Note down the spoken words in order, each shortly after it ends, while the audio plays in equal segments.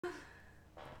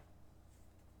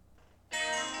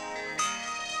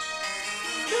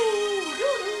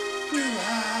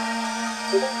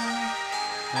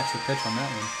Match the pitch on that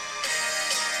one.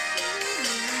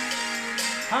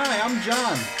 Hi, I'm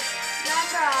John.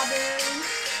 That's Robin.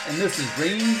 And this is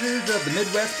Rangers of the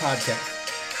Midwest Podcast.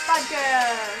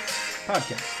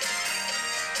 Podcast.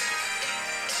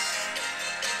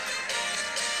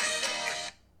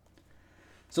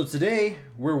 So today,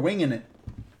 we're winging it.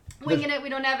 Winging it, we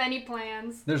don't have any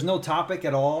plans. There's no topic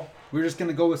at all. We're just going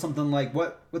to go with something like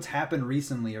what's happened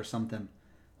recently or something.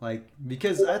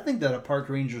 Because I think that a park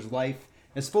ranger's life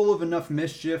is full of enough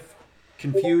mischief,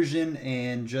 confusion,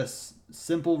 and just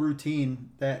simple routine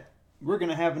that we're going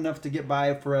to have enough to get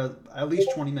by for at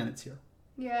least 20 minutes here.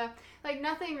 Yeah,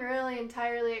 nothing really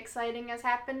entirely exciting has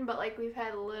happened, but we've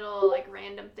had little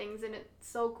random things, and it's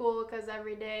so cool because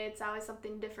every day it's always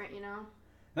something different,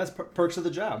 That's perks of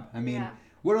the job. I mean, yeah.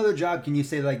 What other job can you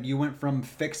say you went from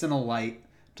fixing a light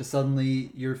to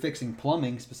suddenly you're fixing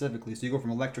plumbing specifically? So you go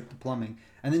from electric to plumbing,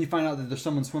 and then you find out that there's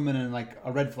someone swimming in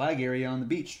a red flag area on the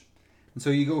beach. And so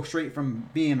you go straight from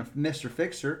being a Mr.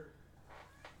 Fixer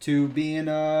to being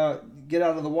get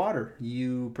out of the water,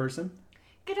 you person.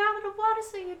 Get out of the water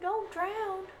so you don't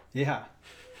drown. Yeah.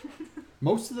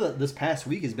 Most of this past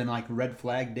week has been red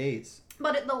flag days.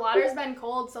 But the water's been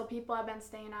cold, so people have been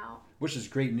staying out. Which is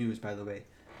great news, by the way.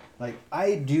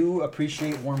 I do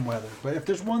appreciate warm weather. But if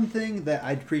there's one thing that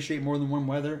I'd appreciate more than warm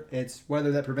weather, it's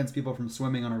weather that prevents people from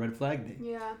swimming on a red flag day.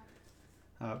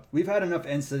 Yeah. We've had enough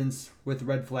incidents with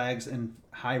red flags and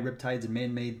high riptides and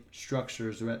man-made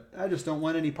structures that I just don't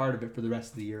want any part of it for the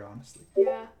rest of the year, honestly.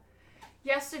 Yeah.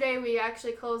 Yesterday we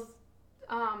actually closed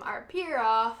our pier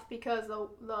off because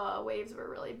the waves were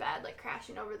really bad,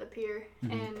 crashing over the pier.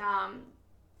 Mm-hmm. And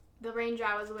the ranger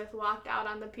I was with walked out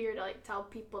on the pier to tell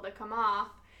people to come off.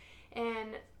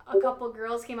 And a couple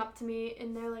girls came up to me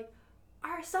and they're like,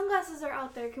 our sunglasses are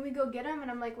out there. Can we go get them? And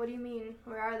I'm like, what do you mean?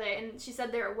 Where are they? And she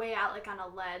said they were way out on a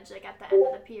ledge, at the end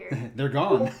of the pier. They're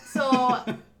gone. So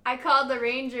I called the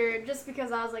ranger just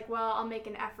because I was like, well, I'll make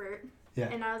an effort. Yeah.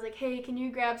 And I was like, hey, can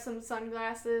you grab some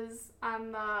sunglasses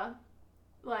on the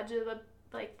ledge of the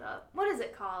what is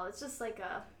it called? It's just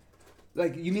a...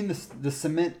 you mean the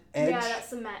cement edge? Yeah, that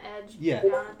cement edge. Yeah.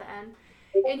 Down at the end.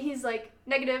 And he's like,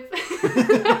 negative.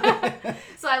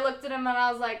 So I looked at him and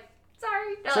I was like,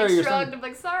 sorry. I shrugged. I'm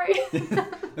like, sorry.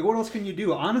 What else can you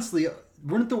do? Honestly,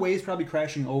 weren't the waves probably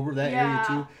crashing over that area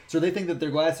too? So they think that their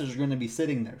glasses are going to be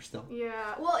sitting there still.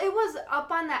 Yeah. Well, it was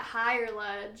up on that higher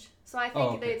ledge. So I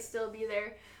think they'd still be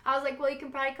there. I was like, well, you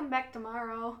can probably come back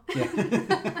tomorrow.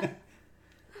 Yeah.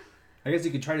 I guess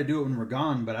you could try to do it when we're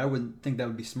gone, but I wouldn't think that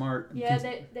would be smart. Yeah,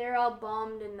 they're all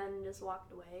bummed and then just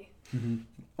walked away. Mm-hmm.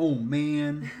 Oh,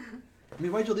 man. I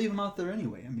mean, why'd you leave them out there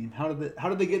anyway? I mean, how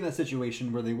did they get in that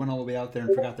situation where they went all the way out there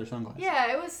and forgot their sunglasses?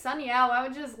 Yeah, it was sunny out. Why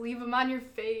would you just leave them on your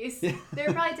face? Yeah. They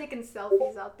were probably taking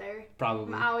selfies out there.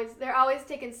 Probably. They're always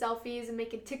taking selfies and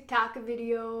making TikTok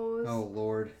videos. Oh,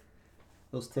 Lord.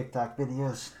 Those TikTok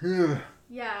videos.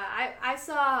 Yeah, I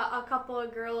saw a couple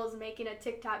of girls making a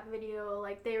TikTok video,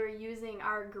 they were using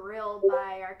our grill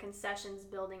by our concessions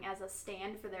building as a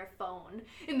stand for their phone.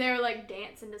 And they were,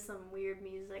 dancing to some weird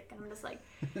music. And I'm just like,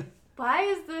 why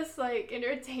is this,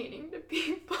 entertaining to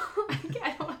people?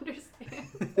 I don't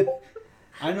understand.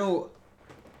 I know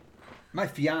my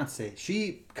fiance,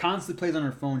 she constantly plays on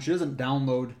her phone. She doesn't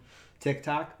download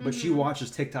TikTok, but she watches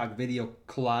TikTok video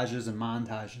collages and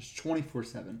montages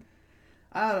 24/7.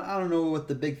 I don't know what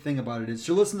the big thing about it is.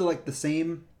 She'll listen to the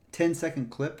same 10-second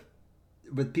clip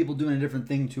with people doing a different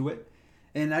thing to it,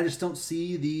 and I just don't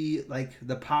see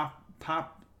the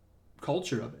pop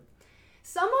culture of it.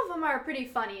 Some of them are pretty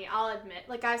funny, I'll admit.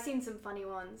 I've seen some funny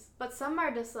ones, but some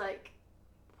are just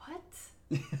what?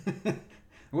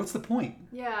 What's the point?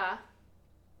 Yeah.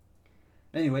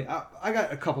 Anyway, I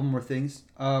got a couple more things.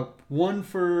 One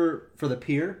for the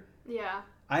pier. Yeah.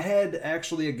 I had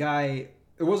actually a guy.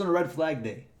 It wasn't a red flag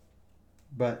day,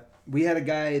 but we had a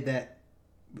guy that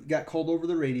got called over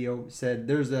the radio. Said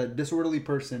there's a disorderly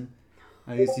person.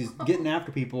 He's getting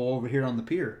after people over here on the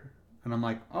pier, and I'm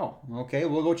like, oh, okay,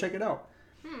 we'll go check it out.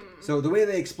 So the way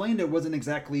they explained it wasn't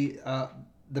exactly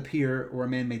the pier or a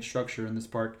man-made structure in this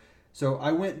park. So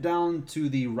I went down to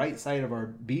the right side of our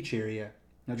beach area.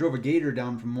 I drove a gator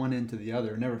down from one end to the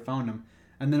other, never found him.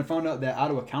 And then I found out that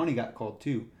Ottawa County got called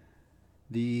too.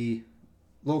 The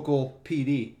local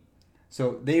PD.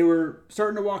 So they were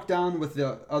starting to walk down with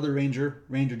the other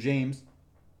Ranger James.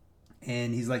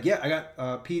 And he's like, yeah, I got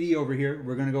PD over here.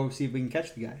 We're going to go see if we can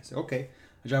catch the guy. So, okay.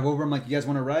 I drive over. I'm like, you guys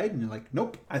want to ride? And they're like,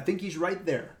 nope, I think he's right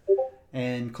there.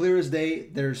 And clear as day,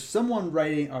 there's someone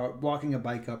walking a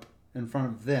bike up in front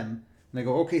of them. And they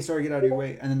go, okay, sorry, get out of your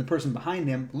way. And then the person behind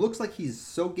him looks like he's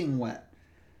soaking wet.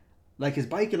 His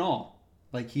bike and all.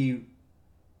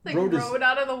 Like rode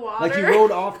out of the water? Like he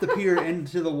rode off the pier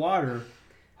into the water.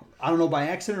 I don't know, by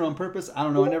accident or on purpose. I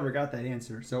don't know. I never got that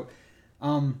answer. So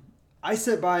I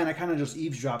sit by and I kind of just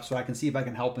eavesdrop so I can see if I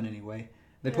can help in any way.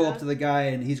 They pull up to the guy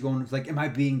and he's going like, am I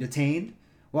being detained?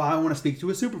 Well, I want to speak to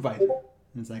a supervisor.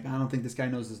 And it's like, I don't think this guy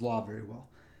knows his law very well.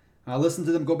 I listen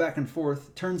to them go back and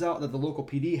forth. Turns out that the local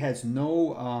PD has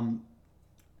no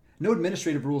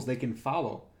administrative rules they can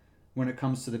follow when it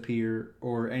comes to the pier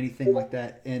or anything like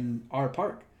that in our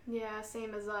park. Yeah,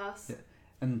 same as us. Yeah.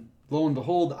 And lo and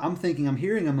behold, I'm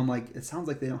hearing them. I'm like, it sounds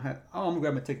like they don't have, I'm going to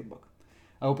grab my ticket book.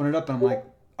 I open it up and I'm like,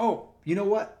 oh, you know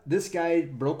what? This guy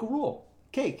broke a rule.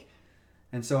 Cake.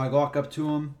 And so I walk up to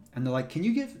him and they're like, can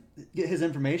you get his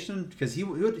information? Because he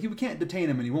can't detain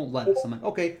him and he won't let us. I'm like,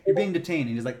 okay, you're being detained.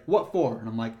 And he's like, what for? And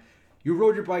I'm like, you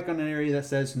rode your bike on an area that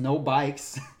says no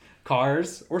bikes,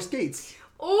 cars, or skates.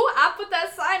 Oh, I put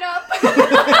that sign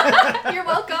up. You're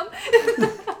welcome.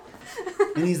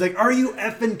 And he's like, are you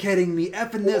effing kidding me?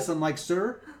 Effing this. I'm like,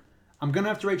 sir, I'm going to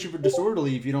have to write you for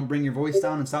disorderly if you don't bring your voice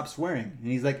down and stop swearing.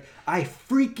 And he's like, I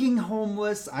freaking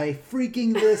homeless. I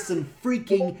freaking this and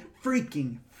freaking,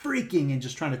 and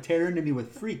just trying to tear into me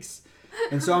with freaks.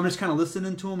 And so I'm just kind of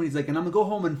listening to him. And he's like, and I'm going to go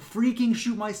home and freaking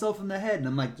shoot myself in the head. And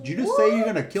I'm like, did you just say you're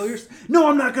going to kill yourself? No,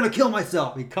 I'm not going to kill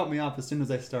myself. He cut me off as soon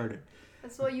as I started.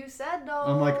 That's what you said, though.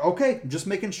 I'm like, okay, just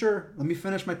making sure. Let me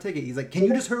finish my ticket. He's like, can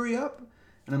you just hurry up?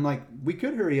 And I'm like, we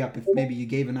could hurry up if maybe you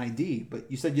gave an ID, but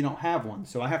you said you don't have one,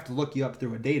 so I have to look you up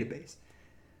through a database.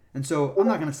 And so I'm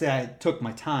not going to say I took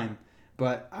my time,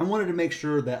 but I wanted to make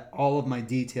sure that all of my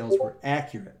details were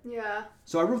accurate. Yeah.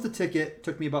 So I wrote the ticket.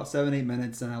 Took me about 7-8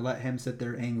 minutes, and I let him sit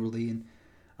there angrily. And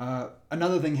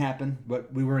another thing happened,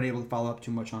 but we weren't able to follow up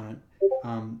too much on it.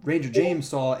 Ranger James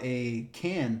saw a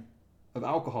can of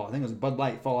alcohol. I think it was a Bud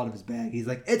Light fall out of his bag. He's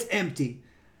like, it's empty.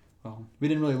 Well, we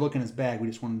didn't really look in his bag. We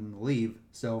just wanted him to leave.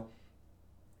 So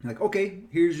I'm like, okay,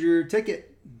 here's your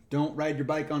ticket. Don't ride your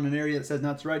bike on an area that says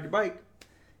not to ride your bike.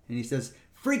 And he says,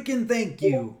 freaking thank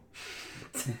you.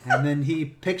 And then he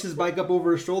picks his bike up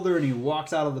over his shoulder and he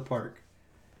walks out of the park.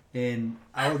 And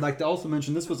I would like to also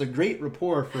mention this was a great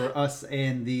rapport for us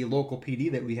and the local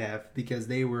PD that we have because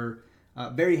they were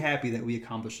very happy that we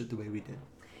accomplished it the way we did.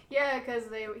 Yeah, because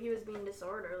he was being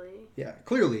disorderly. Yeah,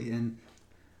 clearly. And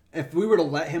if we were to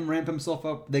let him ramp himself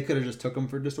up, they could have just took him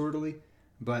for disorderly.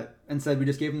 But instead, we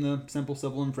just gave him the simple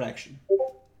civil infraction.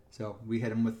 So we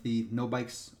hit him with the no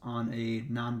bikes on a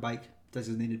non-bike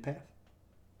designated path.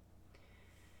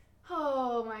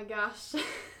 Oh my gosh.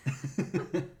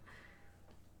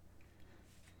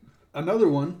 Another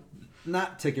one,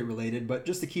 not ticket related, but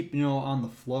just to keep on the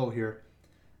flow here.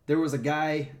 There was a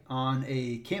guy on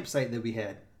a campsite that we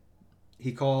had.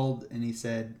 He called and he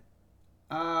said,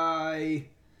 I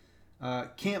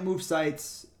can't move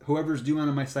sites. Whoever's due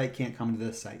on my site can't come to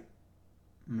this site.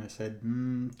 And I said,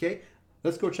 okay,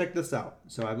 let's go check this out.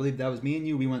 So I believe that was me and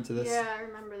you. We went to this. Yeah, I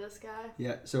remember this guy.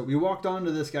 Yeah, so we walked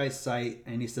onto this guy's site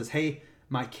and he says, hey,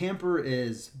 my camper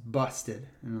is busted.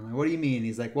 And I'm like, what do you mean?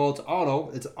 He's like, well,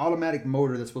 it's automatic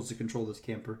motor that's supposed to control this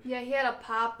camper. Yeah, he had a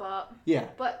pop-up. Yeah.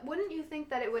 But wouldn't you think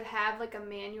that it would have like a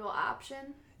manual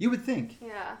option? You would think.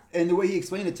 Yeah. And the way he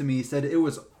explained it to me, he said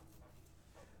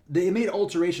they made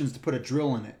alterations to put a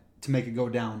drill in it to make it go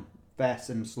down fast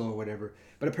and slow, whatever.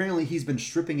 But apparently he's been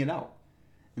stripping it out.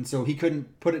 And so he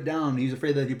couldn't put it down. He was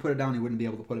afraid that if he put it down, he wouldn't be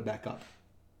able to put it back up.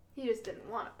 He just didn't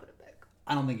want to put it back up.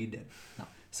 I don't think he did. No.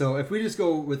 So if we just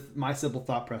go with my simple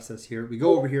thought process here, we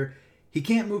go over here. He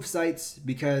can't move sites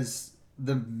because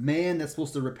the man that's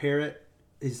supposed to repair it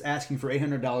is asking for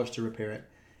 $800 to repair it.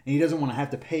 And he doesn't want to have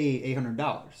to pay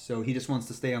 $800. So he just wants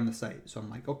to stay on the site. So I'm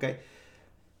like, okay,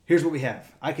 here's what we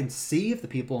have. I can see if the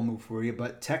people will move for you,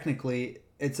 but technically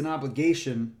it's an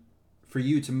obligation for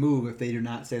you to move if they do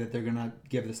not say that they're going to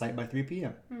give the site by 3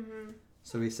 p.m. Mm-hmm.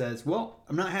 So he says, well,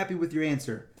 I'm not happy with your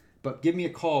answer, but give me a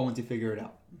call once you figure it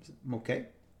out. I said, okay.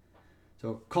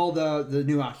 So call the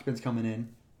new occupants coming in.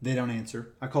 They don't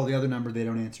answer. I call the other number. They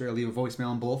don't answer. I leave a voicemail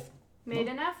on both. Made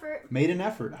an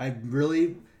effort. I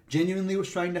really genuinely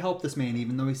was trying to help this man,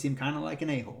 even though he seemed kind of like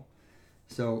an a-hole.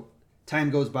 So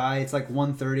time goes by. It's like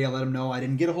 1:30. I let him know I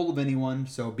didn't get a hold of anyone,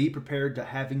 so be prepared to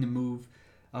having to move.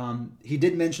 He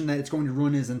did mention that it's going to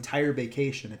ruin his entire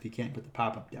vacation if he can't put the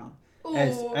pop-up down.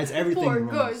 As everything poor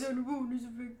ruins. Guys and ruin his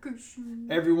vacation.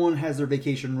 Everyone has their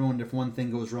vacation ruined if one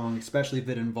thing goes wrong, especially if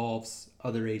it involves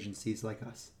other agencies like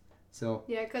us. So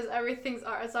yeah, because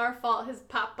it's our fault. His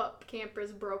pop-up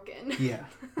camper's broken. Yeah,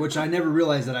 which I never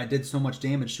realized that I did so much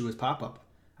damage to his pop-up.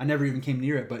 I never even came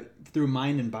near it, but through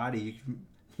mind and body,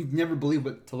 you never believe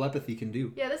what telepathy can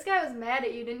do. Yeah, this guy was mad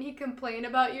at you. Didn't he complain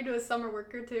about you to a summer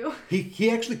worker too? He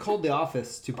actually called the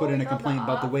office to put in a complaint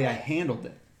about the way I handled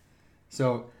it.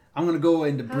 So I'm going to go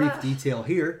into brief detail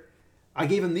here. I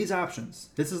gave him these options.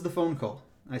 This is the phone call.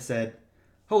 I said,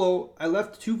 hello, I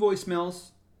left 2 voicemails,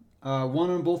 one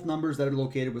on both numbers that are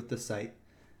located with the site.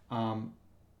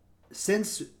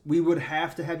 Since we would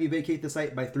have to have you vacate the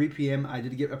site by 3 p.m., I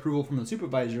did get approval from the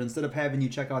supervisor. Instead of having you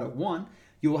check out at 1,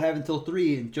 you will have until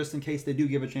 3, and just in case they do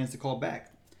give a chance to call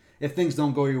back. If things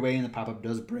don't go your way and the pop-up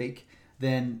does break,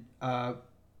 then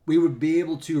we would be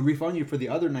able to refund you for the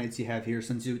other nights you have here,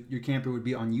 since your camper would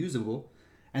be unusable.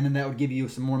 And then that would give you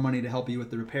some more money to help you with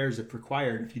the repairs if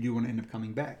required, if you do want to end up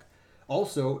coming back.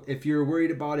 Also, if you're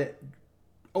worried about it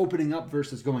opening up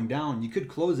versus going down, you could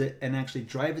close it and actually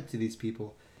drive it to these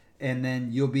people. And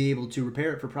then you'll be able to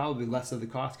repair it for probably less of the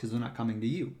cost because they're not coming to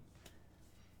you.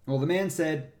 Well, the man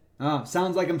said, oh,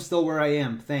 sounds like I'm still where I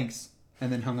am. Thanks.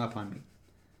 And then hung up on me.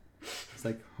 It's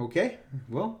like, okay,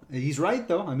 well, he's right,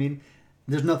 though. I mean,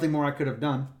 there's nothing more I could have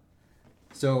done.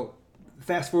 So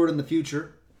fast forward in the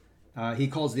future, he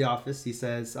calls the office. He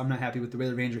says, I'm not happy with the way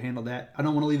the ranger handled that. I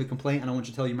don't want to leave a complaint. I don't want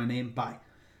you to tell you my name. Bye.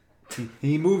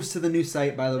 He moves to the new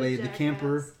site, by the way. The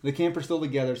camper's still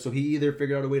together, so he either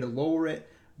figured out a way to lower it,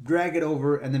 drag it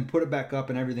over, and then put it back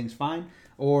up and everything's fine,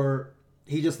 or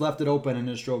he just left it open and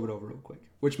just drove it over real quick,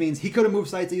 which means he could have moved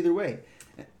sites either way.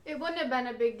 It wouldn't have been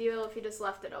a big deal if he just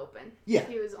left it open. Yeah. If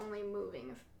he was only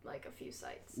moving like a few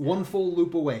sites. One full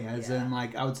loop away, as in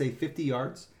like I would say 50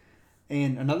 yards.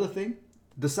 And another thing,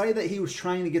 the site that he was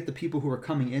trying to get the people who were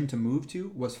coming in to move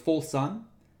to was full sun.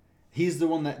 He's the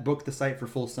one that booked the site for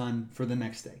full sun for the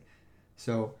next day.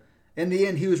 So in the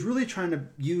end, he was really trying to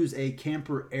use a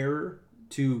camper error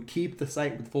to keep the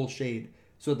site with full shade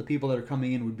so that the people that are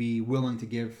coming in would be willing to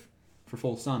give for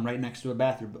full sun right next to a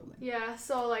bathroom building. Yeah,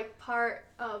 so like part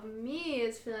of me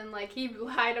is feeling like he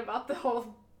lied about the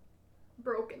whole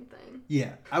broken thing.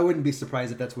 Yeah, I wouldn't be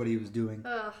surprised if that's what he was doing.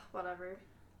 Ugh, whatever.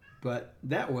 But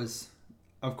that was,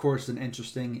 of course, an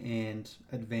interesting and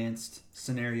advanced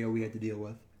scenario we had to deal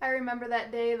with. I remember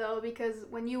that day though, because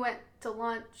when you went to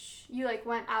lunch, you like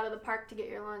went out of the park to get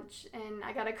your lunch, and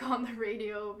I got a call on the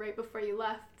radio right before you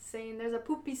left saying there's a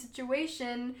poopy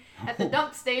situation at the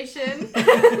dump station.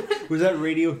 Was that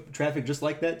radio traffic just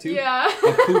like that too? Yeah.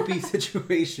 A poopy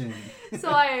situation. So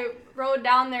I rode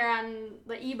down there on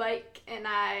the e-bike, and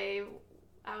I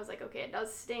was like, okay, it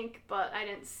does stink, but I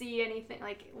didn't see anything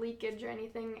like leakage or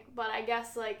anything. But I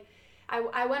guess like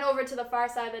I went over to the far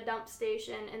side of the dump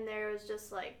station, and there was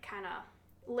just like kind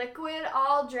of liquid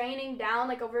all draining down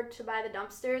like over to by the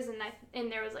dumpsters, and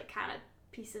there was like kind of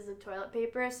pieces of toilet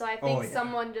paper. So I think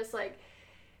someone just like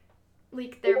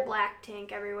leaked their black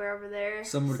tank everywhere over there.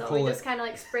 So we just kind of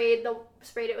like sprayed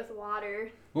it with water.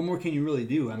 What more can you really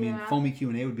do? I mean, foamy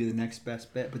Q&A would be the next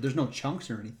best bet, but there's no chunks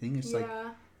or anything. It's like,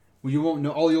 well, you won't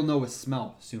know. All you'll know is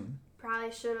smell soon.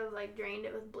 Probably should have like drained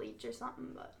it with bleach or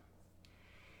something,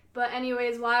 But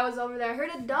anyways, while I was over there, I heard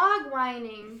a dog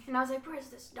whining, and I was like, where's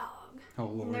this dog? Oh,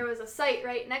 Lord. And there was a site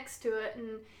right next to it,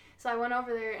 and so I went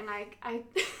over there, and I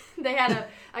they had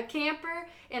a camper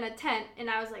and a tent, and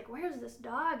I was like, where's this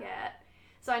dog at?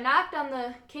 So I knocked on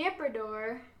the camper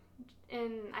door,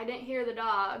 and I didn't hear the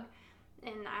dog,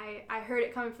 and I heard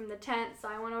it coming from the tent, so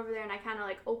I went over there, and I kind of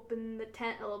like opened the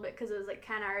tent a little bit, because it was like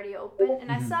kind of already open,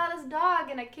 and I saw this dog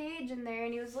in a cage in there,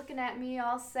 and he was looking at me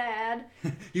all sad.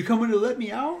 You coming to let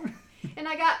me out? And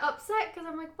I got upset, because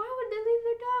I'm like, why would they leave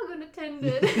their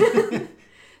dog unattended?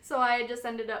 So I just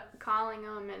ended up calling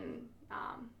them, and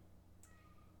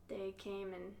they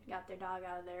came and got their dog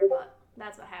out of there, but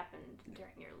that's what happened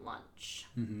during your lunch.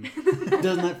 Mm-hmm.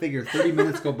 Doesn't that figure? 30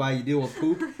 minutes go by, you deal with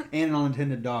poop and an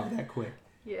unattended dog that quick.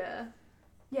 Yeah.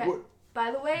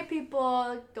 By the way,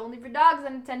 people, don't leave your dogs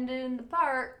unattended in the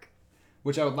park.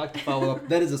 Which I would like to follow up.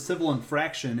 That is a civil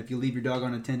infraction if you leave your dog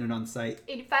unattended on site.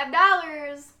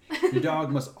 $85. Your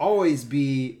dog must always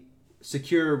be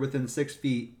secure within 6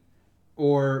 feet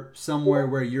or somewhere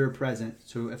where you're present.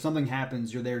 So if something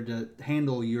happens, you're there to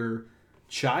handle your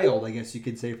child, I guess you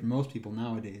could say, for most people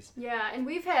nowadays. Yeah, and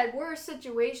we've had worse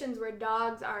situations where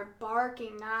dogs are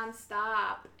barking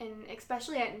nonstop, and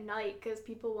especially at night, because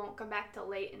people won't come back till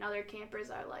late, and other campers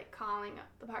are like calling up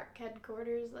the park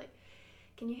headquarters, like,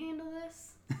 can you handle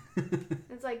this?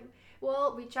 It's like,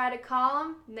 well, we try to call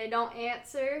them, and they don't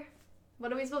answer.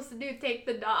 What are we supposed to do? Take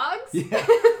the dogs? Yeah,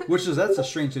 that's a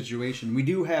strange situation. We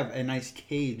do have a nice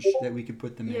cage that we could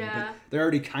put them in, but they're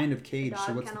already kind of caged,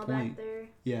 so what's the point? Back there.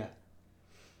 Yeah.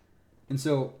 And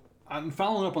so I'm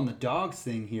following up on the dogs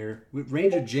thing here.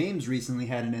 Ranger James recently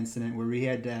had an incident where we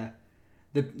had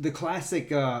the classic.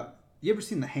 You ever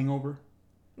seen The Hangover?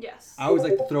 Yes. I always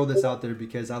like to throw this out there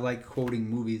because I like quoting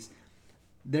movies.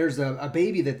 There's a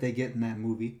baby that they get in that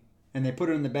movie, and they put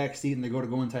it in the back seat, and they go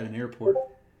inside an airport.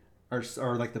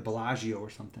 or like the Bellagio or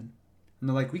something. And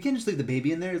they're like, we can't just leave the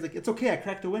baby in there. He's like, it's okay, I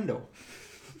cracked a window.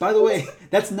 By the way,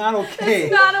 that's not okay.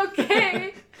 It's not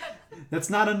okay. That's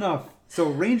not enough. So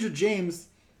Ranger James,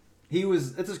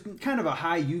 it's a kind of a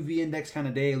high UV index kind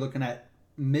of day, looking at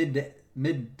mid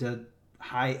to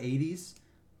high 80s,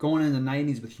 going into the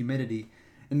 90s with humidity.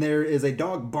 And there is a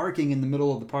dog barking in the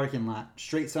middle of the parking lot,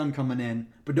 straight sun coming in.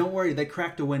 But don't worry, they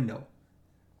cracked a window.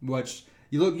 Which,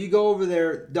 you go over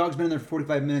there, dog's been in there for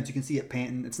 45 minutes, you can see it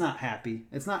panting. It's not happy.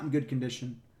 It's not in good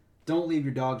condition. Don't leave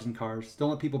your dogs in cars. Don't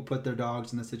let people put their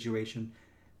dogs in this situation.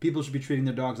 People should be treating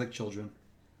their dogs like children.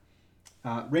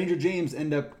 Ranger James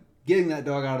ended up getting that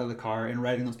dog out of the car and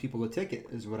writing those people a ticket,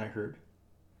 is what I heard.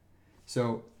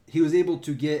 So he was able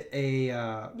to get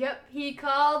a... Yep, he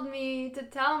called me to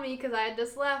tell me because I had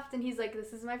just left, and he's like,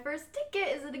 this is my first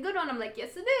ticket. Is it a good one? I'm like,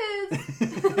 yes, it is.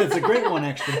 It's a great one,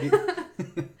 actually.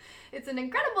 It's an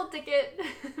incredible ticket.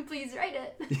 Please write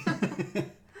it.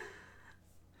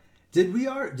 Did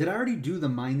I already do the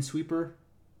Minesweeper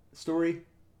story?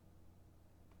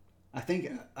 I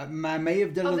think I may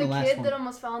have done it in the last one. The kid that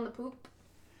almost fell in the poop?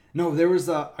 No, there was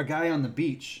a guy on the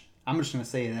beach. I'm just going to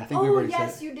say it. I think we already said it.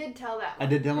 Yes, you did tell that one. I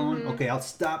did tell that one? Okay, I'll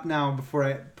stop now before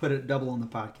I put it double on the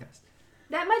podcast.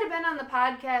 That might have been on the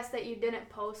podcast that you didn't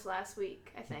post last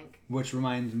week, I think. Which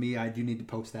reminds me, I do need to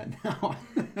post that now.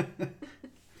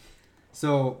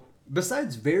 So,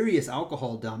 besides various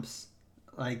alcohol dumps,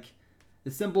 like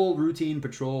the simple routine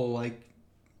patrol, like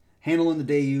handling the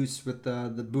day use with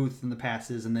the booth and the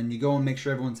passes, and then you go and make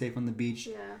sure everyone's safe on the beach.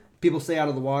 Yeah. People stay out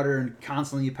of the water, and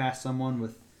constantly you pass someone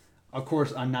with, of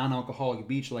course, a non-alcoholic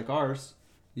beach like ours.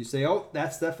 You say, oh,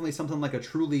 that's definitely something like a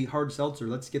truly hard seltzer.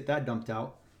 Let's get that dumped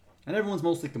out. And everyone's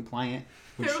mostly compliant.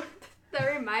 Which... That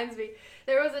reminds me.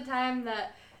 There was a time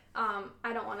that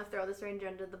I don't want to throw this ranger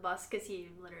under the bus because he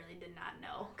literally did not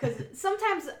know. Because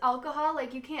sometimes alcohol,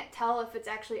 like, you can't tell if it's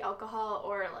actually alcohol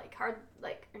or like hard,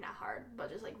 like, or not hard,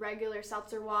 but just like regular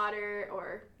seltzer water,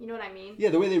 or you know what I mean?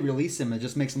 Yeah, the way they release them, it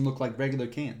just makes them look like regular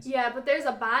cans. Yeah, but there's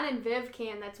a Bon and Viv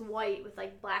can that's white with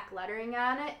like black lettering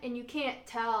on it, and you can't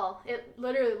tell. It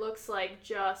literally looks like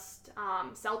just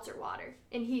seltzer water.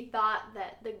 And he thought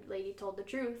that the lady told the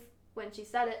truth when she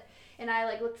said it. And I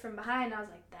like looked from behind and I was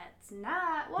like, that's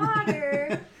not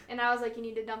water. And I was like, you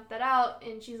need to dump that out.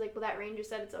 And she's like, well, that ranger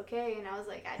said it's okay. And I was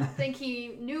like, I don't think he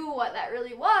knew what that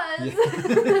really was.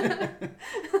 Yeah.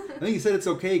 I think he said it's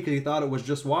okay because he thought it was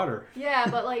just water. Yeah,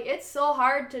 but like it's so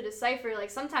hard to decipher.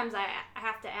 Like sometimes I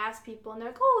have to ask people and they're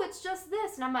like, oh, it's just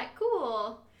this. And I'm like,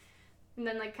 cool. And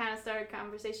then like kind of start a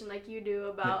conversation like you do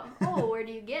about, oh, where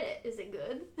do you get it? Is it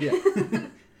good? Yeah.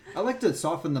 I like to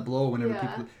soften the blow whenever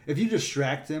people... If you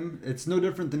distract them, it's no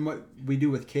different than what we do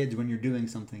with kids when you're doing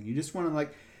something. You just want to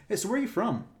like, hey, so where are you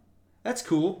from? That's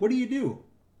cool. What do you do?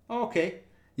 Oh, okay.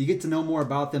 You get to know more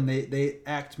about them. They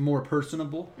act more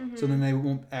personable, so then they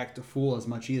won't act a fool as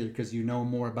much either because you know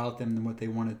more about them than what they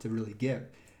wanted to really give.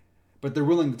 But they're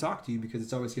willing to talk to you because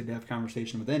it's always good to have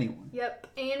conversation with anyone. Yep.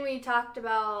 And we talked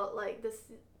about like this,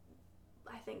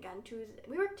 I think on Tuesday.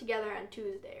 We worked together on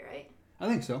Tuesday, right? I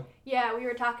think so. Yeah, we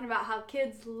were talking about how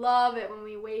kids love it when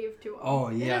we wave to them. Oh,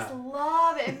 yeah. They just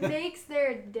love it. It makes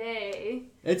their day.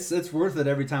 It's worth it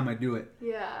every time I do it.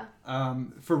 Yeah.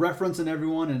 For reference and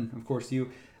everyone, and of course you,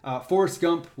 Forrest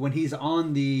Gump, when he's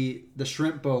on the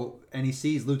shrimp boat and he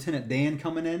sees Lieutenant Dan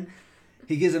coming in,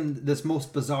 he gives him this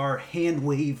most bizarre hand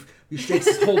wave. He shakes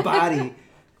his whole body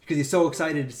because he's so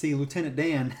excited to see Lieutenant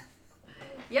Dan.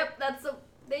 Yep,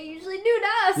 they usually do to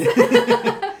us.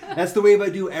 That's the wave I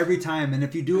do every time. And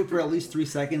if you do it for at least 3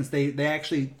 seconds, they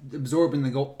actually absorb and they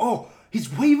go, oh, he's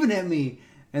waving at me.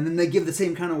 And then they give the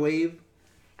same kind of wave.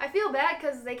 I feel bad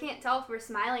because they can't tell if we're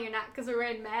smiling or not because we're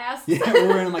wearing masks. Yeah, we're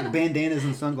wearing like bandanas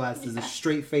and sunglasses, a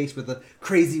straight face with a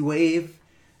crazy wave.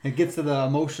 It gets to the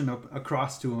emotion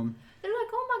across to them. They're like,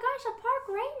 oh my gosh, a park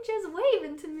ranger's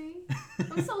waving to me.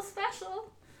 I'm so special.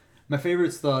 My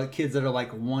favorite's the kids that are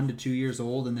like 1 to 2 years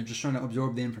old and they're just trying to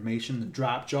absorb the information. The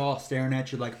drop jaw staring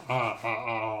at you like, Some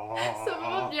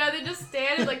of them, they just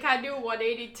stand and like kind of do a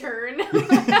 180 turn.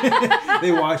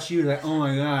 They watch you like, oh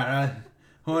my god,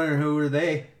 I wonder who are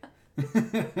they?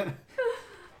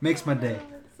 Makes my day.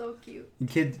 That's so cute. And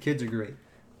kids are great.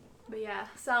 But yeah,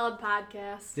 solid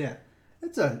podcast. Yeah.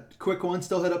 It's a quick one.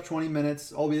 Still hit up 20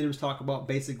 minutes. All we did was talk about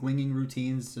basic winging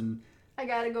routines. And I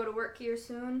gotta go to work here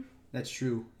soon. That's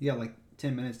true. You got like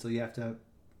 10 minutes till you have to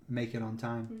make it on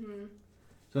time. Mm-hmm.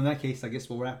 So in that case, I guess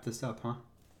we'll wrap this up, huh?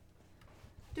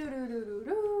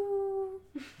 Do-do-do-do-do.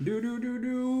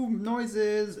 Do-do-do-do.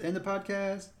 Noises. End the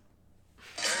podcast.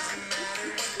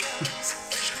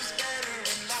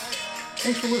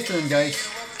 Thanks for listening, guys.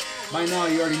 By now,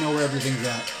 you already know where everything's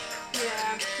at.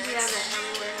 Yeah, We have it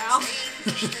everywhere now.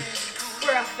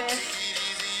 We're a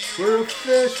fish. We're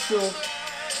official.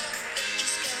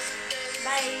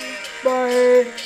 Bye. Bye.